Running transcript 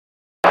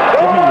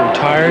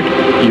tired,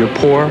 you're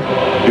poor,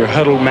 you're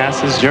huddled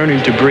masses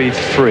yearning to breathe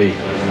free.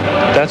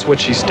 That's what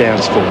she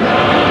stands for,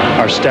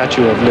 our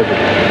Statue of Liberty.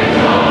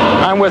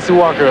 I'm Wesley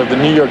Walker of the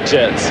New York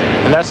Jets,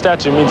 and that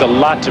statue means a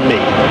lot to me.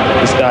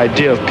 It's the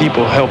idea of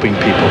people helping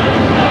people.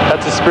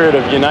 That's the spirit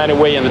of United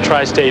Way in the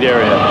tri-state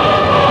area.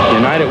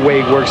 United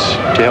Way works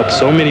to help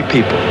so many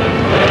people,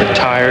 the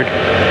tired,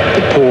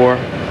 the poor,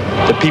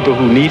 the people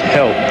who need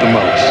help the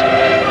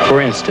most.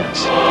 For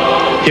instance,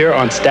 here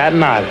on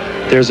Staten Island,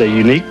 there's a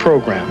unique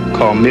program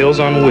called Meals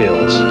on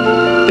Wheels.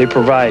 They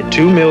provide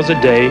 2 meals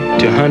a day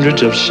to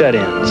hundreds of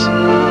shut-ins.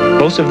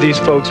 Most of these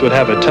folks would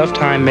have a tough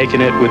time making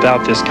it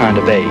without this kind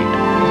of aid.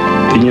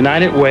 The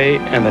United Way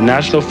and the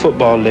National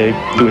Football League,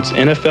 through its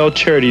NFL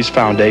Charities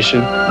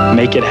Foundation,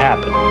 make it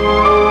happen.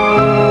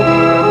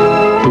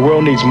 The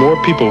world needs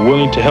more people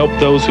willing to help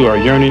those who are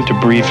yearning to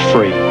breathe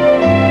free.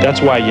 That's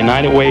why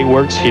United Way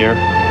works here,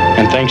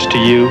 and thanks to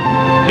you,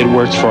 it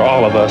works for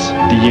all of us,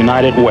 the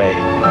United Way.